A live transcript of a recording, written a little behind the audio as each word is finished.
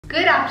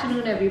Good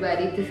afternoon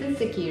everybody, this is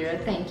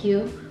Sakira. Thank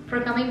you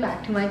for coming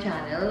back to my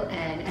channel,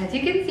 and as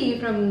you can see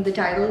from the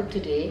title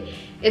today,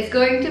 it's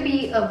going to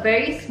be a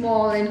very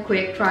small and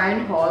quick try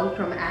and haul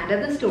from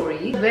Anda the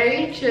Stories.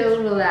 Very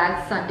chill,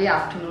 relaxed Sunday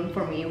afternoon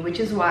for me, which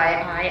is why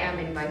I am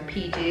in my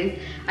PJs.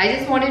 I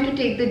just wanted to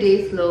take the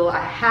day slow. I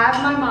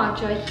have my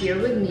matcha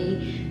here with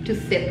me to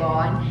sip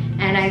on,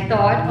 and I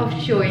thought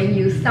of showing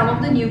you some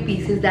of the new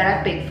pieces that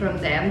I picked from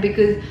them,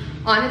 because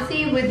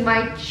honestly with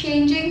my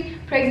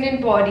changing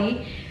pregnant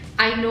body,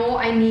 I know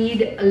I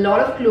need a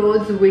lot of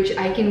clothes which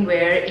I can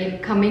wear in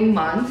coming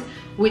months,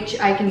 which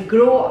I can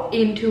grow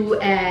into,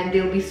 and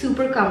they'll be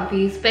super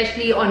comfy,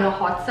 especially on a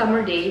hot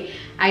summer day.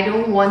 I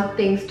don't want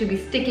things to be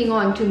sticking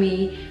onto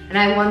me, and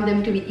I want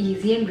them to be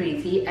easy and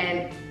breezy.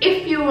 And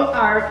if you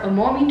are a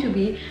mommy to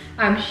be,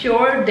 I'm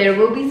sure there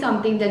will be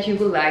something that you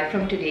will like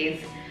from today's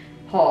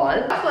haul.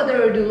 Without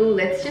further ado,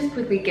 let's just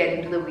quickly get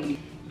into the video.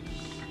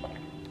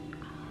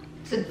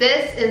 So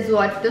this is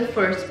what the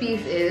first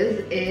piece is.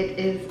 It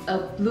is a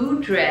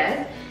blue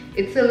dress.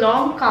 It's a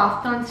long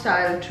kaftan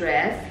style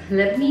dress.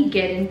 Let me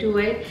get into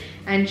it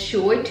and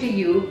show it to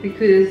you,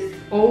 because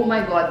oh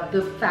my god,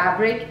 the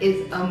fabric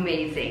is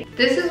amazing.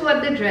 This is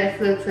what the dress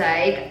looks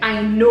like.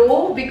 I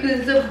know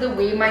because of the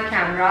way my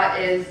camera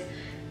is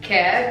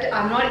kept,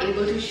 I'm not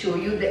able to show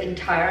you the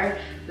entire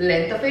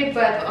length of it,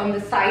 but on the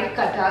side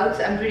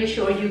cutouts I'm pretty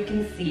sure you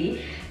can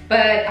see.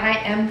 But I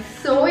am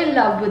so in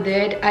love with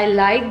it. I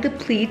like the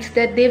pleats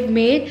that they've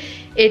made.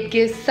 It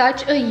gives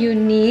such a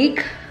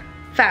unique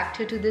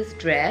factor to this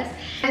dress.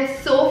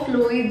 It's so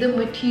flowy, the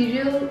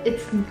material,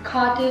 it's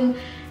cotton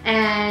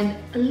and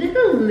a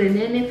little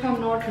linen if I'm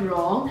not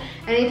wrong,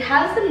 and it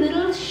has a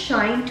little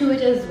shine to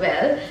it as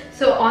well.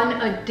 So on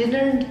a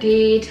dinner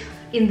date,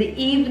 in the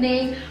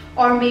evening,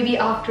 or maybe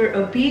after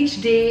a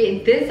beach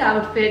day, this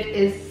outfit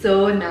is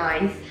so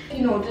nice.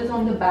 You notice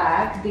on the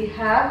back they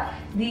have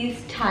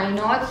these tie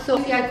knots, so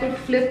I could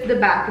flip the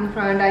back and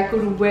front. I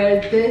could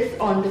wear this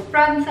on the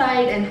front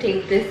side and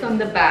take this on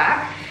the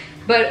back.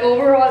 But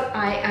overall,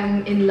 I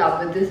am in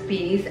love with this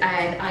piece,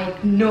 and I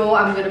know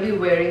I'm gonna be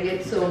wearing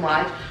it so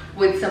much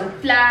with some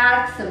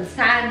flats, some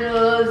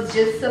sandals,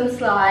 just some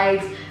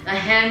slides, a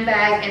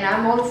handbag, and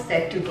I'm all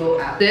set to go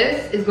out.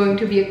 This is going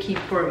to be a keep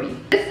for me.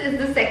 This is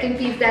the second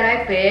piece that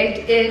I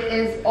picked. It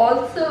is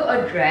also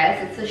a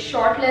dress. It's a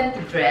short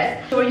length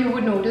dress. So you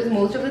would notice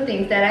most of the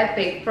things that I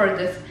picked for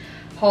this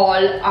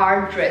haul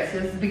are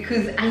dresses,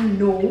 because I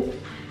know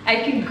I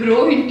can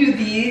grow into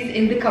these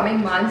in the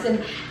coming months,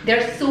 and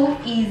they're so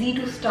easy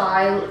to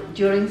style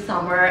during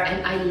summer,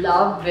 and I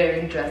love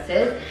wearing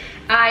dresses.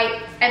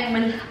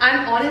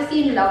 I'm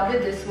honestly in love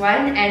with this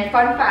one, and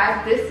fun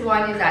fact, this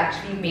one is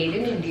actually made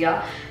in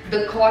India.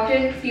 The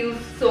cotton feels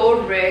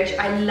so rich.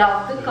 I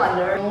love the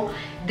color.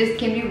 This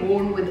can be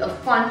worn with a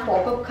fun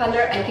pop-up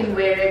color. I can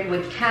wear it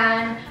with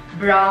tan,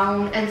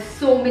 brown, and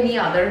so many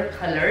other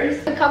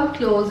colors. I'll come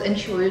close and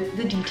show you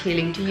the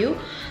detailing to you.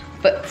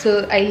 But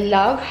so I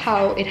love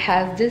how it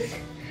has this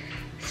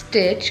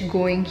stitch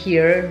going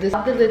here. This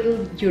the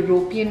little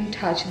European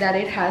touch that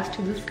it has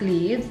to the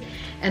sleeves,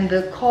 and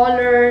the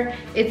collar.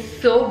 It's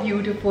so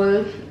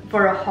beautiful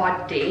for a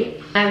hot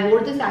day. I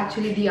wore this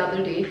actually the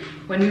other day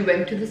when we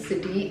went to the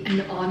city,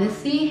 and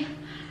honestly,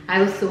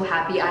 I was so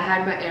happy. I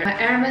had my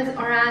Hermes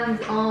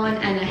Orange on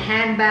and a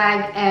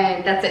handbag,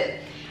 and that's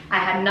it. I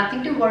had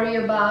nothing to worry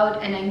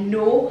about, and I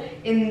know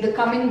in the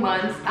coming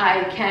months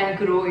I can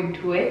grow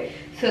into it.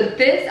 So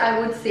this, I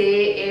would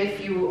say,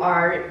 if you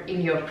are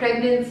in your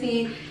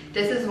pregnancy,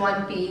 this is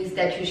one piece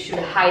that you should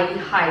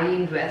highly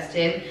invest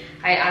in.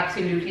 I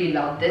absolutely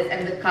love this,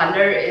 and the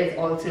color is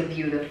also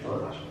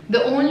beautiful.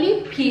 The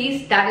only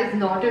piece that is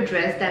not a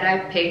dress that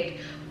I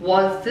picked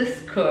was the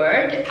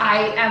skirt.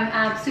 I am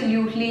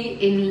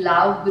absolutely in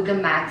love with the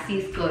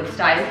maxi skirt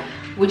style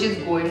which is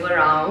going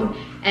around,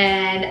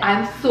 and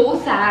I'm so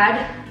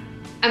sad.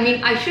 I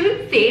mean, I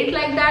shouldn't say it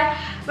like that,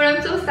 but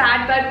I'm so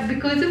sad that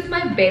because of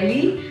my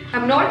belly,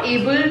 I'm not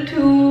able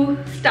to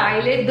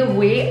style it the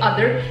way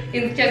other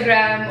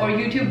Instagram or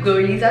YouTube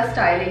girlies are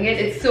styling it.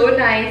 It's so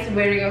nice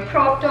wearing a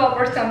crop top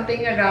or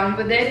something around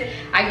with it.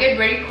 I get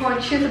very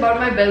conscious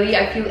about my belly.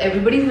 I feel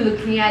everybody's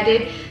looking at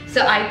it,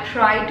 so I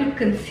try to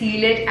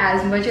conceal it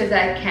as much as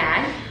I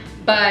can.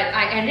 But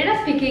I ended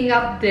up picking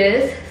up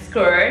this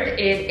skirt.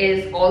 It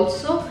is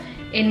also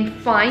in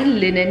fine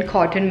linen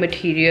cotton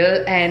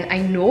material, and I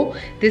know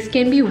this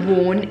can be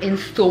worn in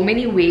so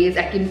many ways.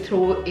 I can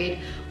throw it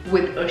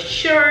with a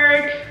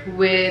shirt,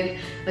 with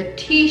a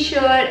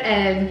t-shirt,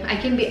 and I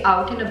can be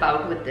out and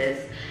about with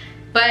this.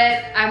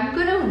 But I'm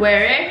gonna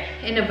wear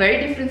it in a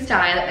very different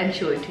style and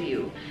show it to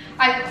you.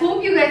 I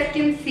hope you guys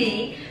can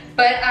see,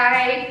 but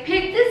I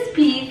picked this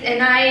piece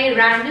and I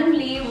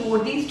randomly wore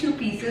these two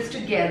pieces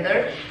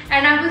together,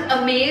 and I was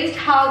amazed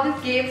how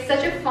this gave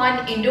such a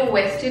fun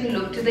Indo-Western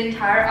look to the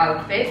entire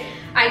outfit.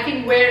 I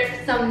can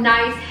wear some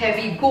nice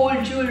heavy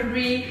gold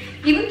jewelry,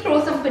 even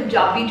throw some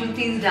Punjabi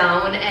jutis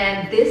down,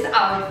 and this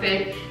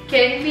outfit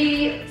can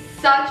be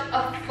such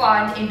a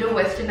fun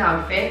Indo-Western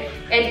outfit.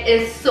 It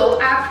is so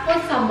apt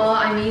for summer.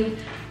 I mean,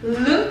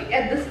 Look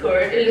at the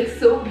skirt, it looks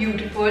so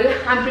beautiful.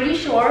 I'm pretty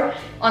sure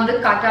on the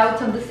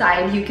cutouts on the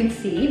side you can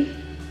see.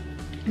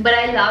 But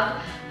I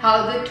love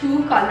how the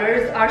two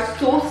colors are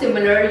so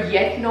similar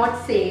yet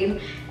not same,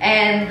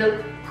 and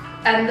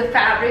the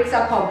fabrics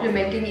are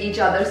complementing each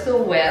other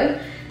so well.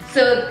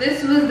 So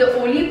this was the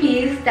only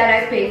piece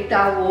that I picked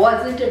that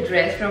wasn't a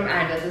dress from &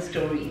 Other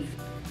Stories.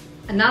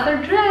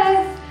 Another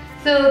dress.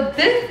 So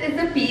this is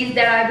a piece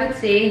that I would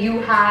say you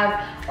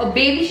have a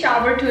baby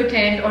shower to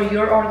attend, or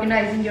you're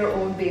organizing your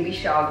own baby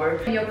shower.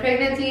 In your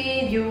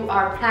pregnancy, you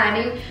are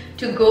planning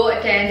to go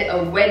attend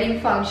a wedding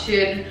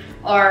function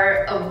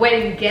or a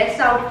wedding guest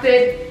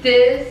outfit.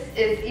 This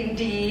is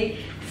indeed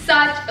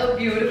such a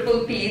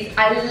beautiful piece.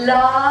 I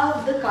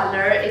love the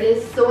color. It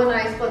is so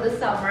nice for the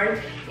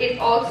summer. It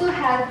also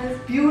has this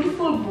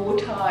beautiful bow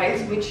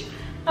ties, which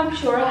I'm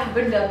sure I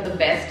haven't done the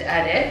best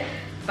at it,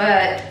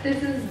 but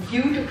this is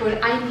beautiful.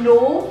 I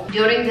know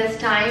during this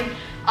time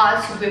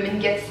us women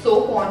get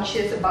so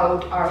conscious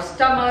about our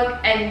stomach,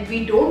 and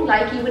we don't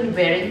like even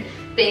wearing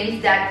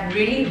things that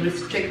really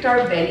restrict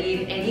our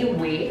belly in any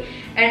way.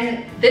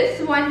 And this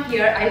one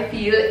here I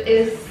feel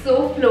is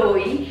so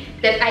flowy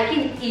that I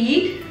can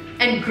eat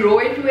and grow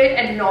into it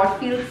and not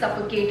feel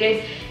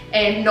suffocated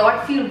and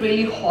not feel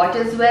really hot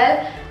as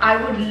well. I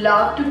would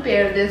love to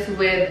pair this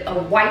with a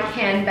white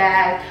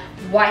handbag,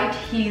 white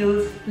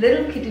heels,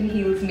 little kitten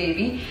heels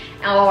maybe,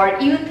 or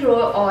even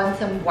throw on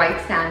some white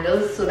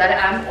sandals so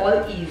that I'm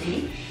all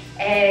easy.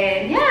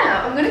 And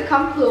yeah, I'm gonna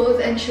come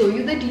close and show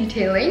you the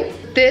detailing.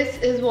 This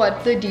is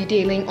what the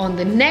detailing on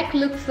the neck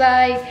looks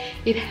like.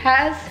 It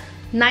has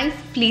nice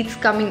pleats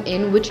coming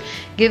in, which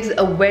gives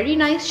a very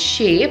nice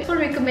shape. For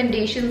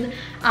recommendations,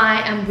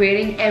 I am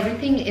wearing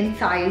everything in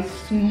size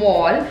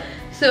small,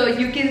 so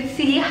you can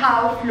see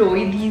how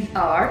flowy these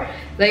are.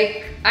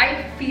 Like,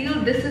 I feel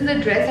this is a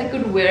dress I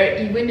could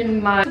wear even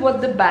in my... What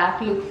the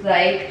back looks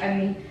like. I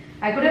mean,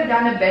 I could have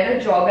done a better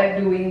job at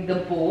doing the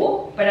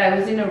bow, but I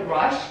was in a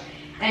rush.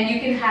 And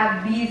you can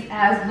have these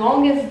as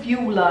long as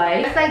you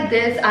like. Just like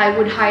this, I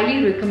would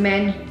highly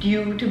recommend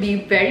you to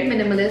be very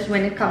minimalist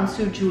when it comes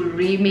to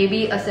jewelry.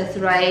 Maybe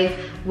accessorize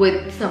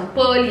with some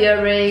pearl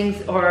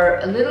earrings or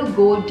a little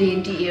gold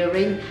dainty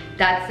earring.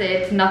 That's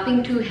it,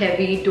 nothing too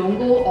heavy, don't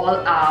go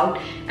all out.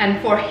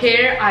 And for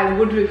hair, I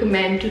would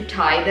recommend to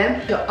tie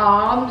them. The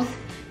arms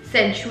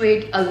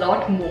accentuate a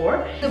lot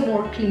more, the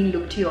more clean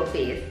look to your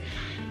face.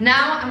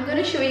 Now I'm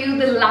gonna show you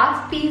the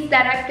last piece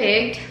that I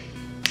picked.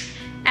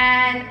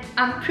 And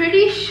I'm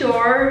pretty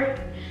sure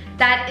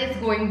that is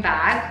going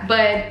back,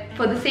 but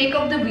for the sake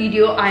of the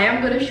video, I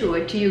am going to show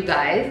it to you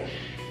guys.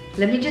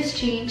 Let me just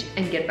change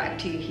and get back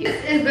to you here.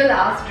 This is the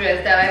last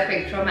dress that I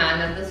picked from &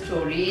 Other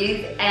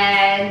Stories,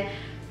 and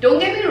don't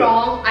get me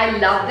wrong, I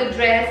love the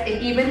dress.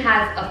 It even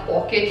has a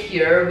pocket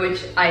here,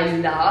 which I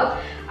love.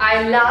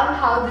 I love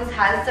how this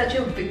has such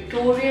a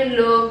Victorian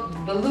look,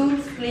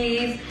 balloon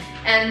sleeves,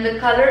 and the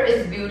color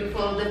is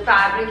beautiful. The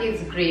fabric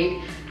is great.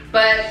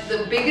 But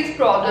the biggest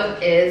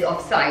problem is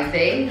of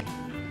sizing.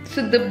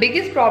 So the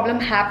biggest problem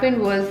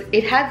happened was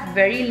it has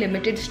very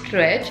limited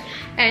stretch,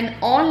 and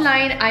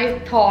online I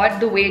thought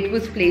the way it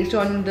was placed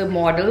on the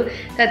model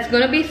that's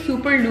gonna be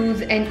super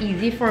loose and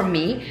easy for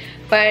me.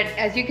 But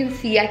as you can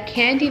see, I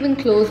can't even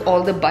close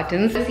all the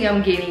buttons. See,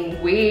 I'm gaining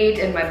weight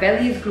and my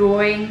belly is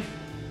growing.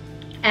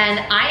 And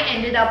I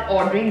ended up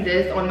ordering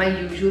this on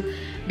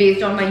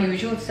based on my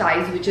usual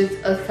size, which is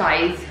a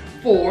size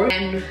 4.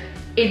 And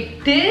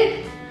it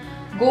did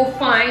go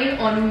fine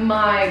on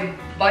my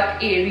butt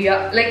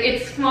area. Like,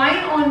 it's fine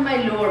on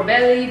my lower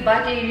belly,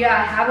 butt area.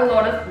 I have a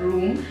lot of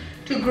room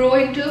to grow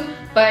into,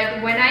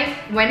 but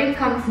when it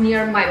comes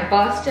near my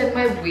bust and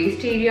my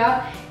waist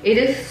area, it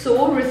is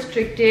so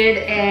restricted.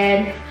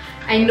 And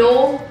I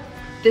know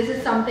this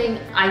is something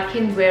I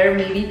can wear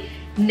maybe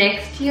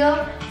next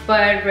year,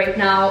 but right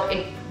now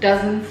it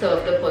doesn't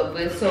serve the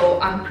purpose. So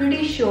I'm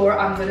pretty sure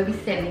I'm gonna be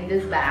sending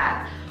this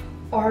back,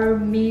 or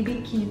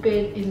maybe keep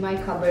it in my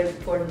cupboard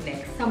for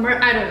next summer.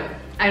 I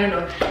don't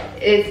know.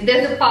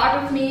 There's a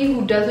part of me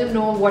who doesn't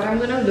know what I'm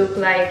gonna look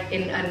like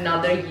in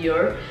another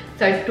year,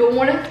 so I don't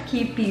want to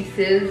keep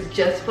pieces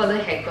just for the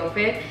heck of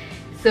it.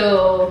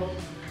 So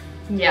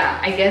yeah,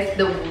 I guess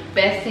the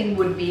best thing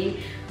would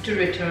be to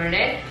return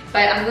it.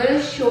 But I'm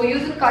gonna show you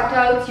the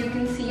cutouts. You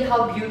can see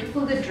how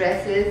beautiful the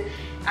dress is.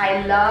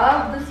 I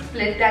love the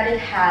split that it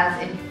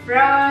has in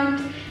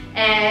front.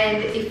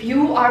 And if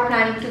you are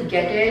planning to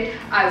get it,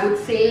 I would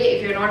say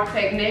if you're not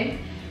pregnant,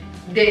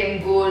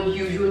 then go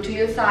usual to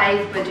your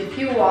size. But if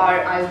you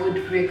are, I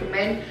would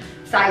recommend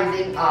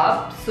sizing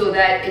up so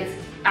that it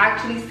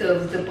actually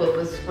serves the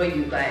purpose for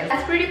you guys.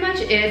 That's pretty much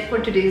it for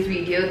today's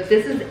video.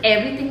 This is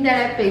everything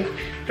that I picked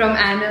from &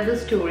 Other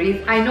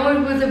Stories. I know it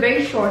was a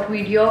very short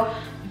video,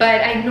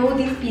 but I know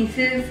these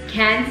pieces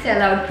can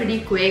sell out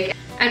pretty quick.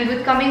 And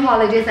with coming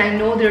holidays, I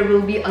know there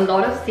will be a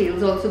lot of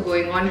sales also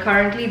going on.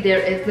 Currently, there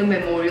is the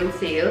memorial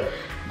sale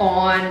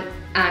on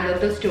 &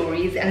 Other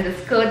Stories, and the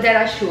skirt that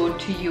I showed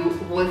to you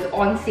was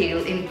on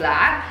sale in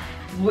black.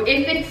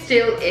 If it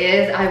still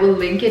is, I will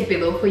link it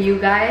below for you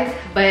guys.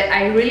 But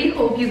I really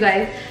hope you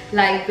guys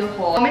like the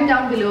haul. Comment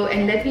down below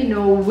and let me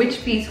know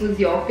which piece was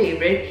your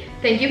favorite.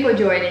 Thank you for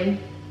joining.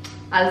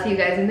 I'll see you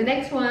guys in the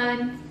next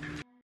one.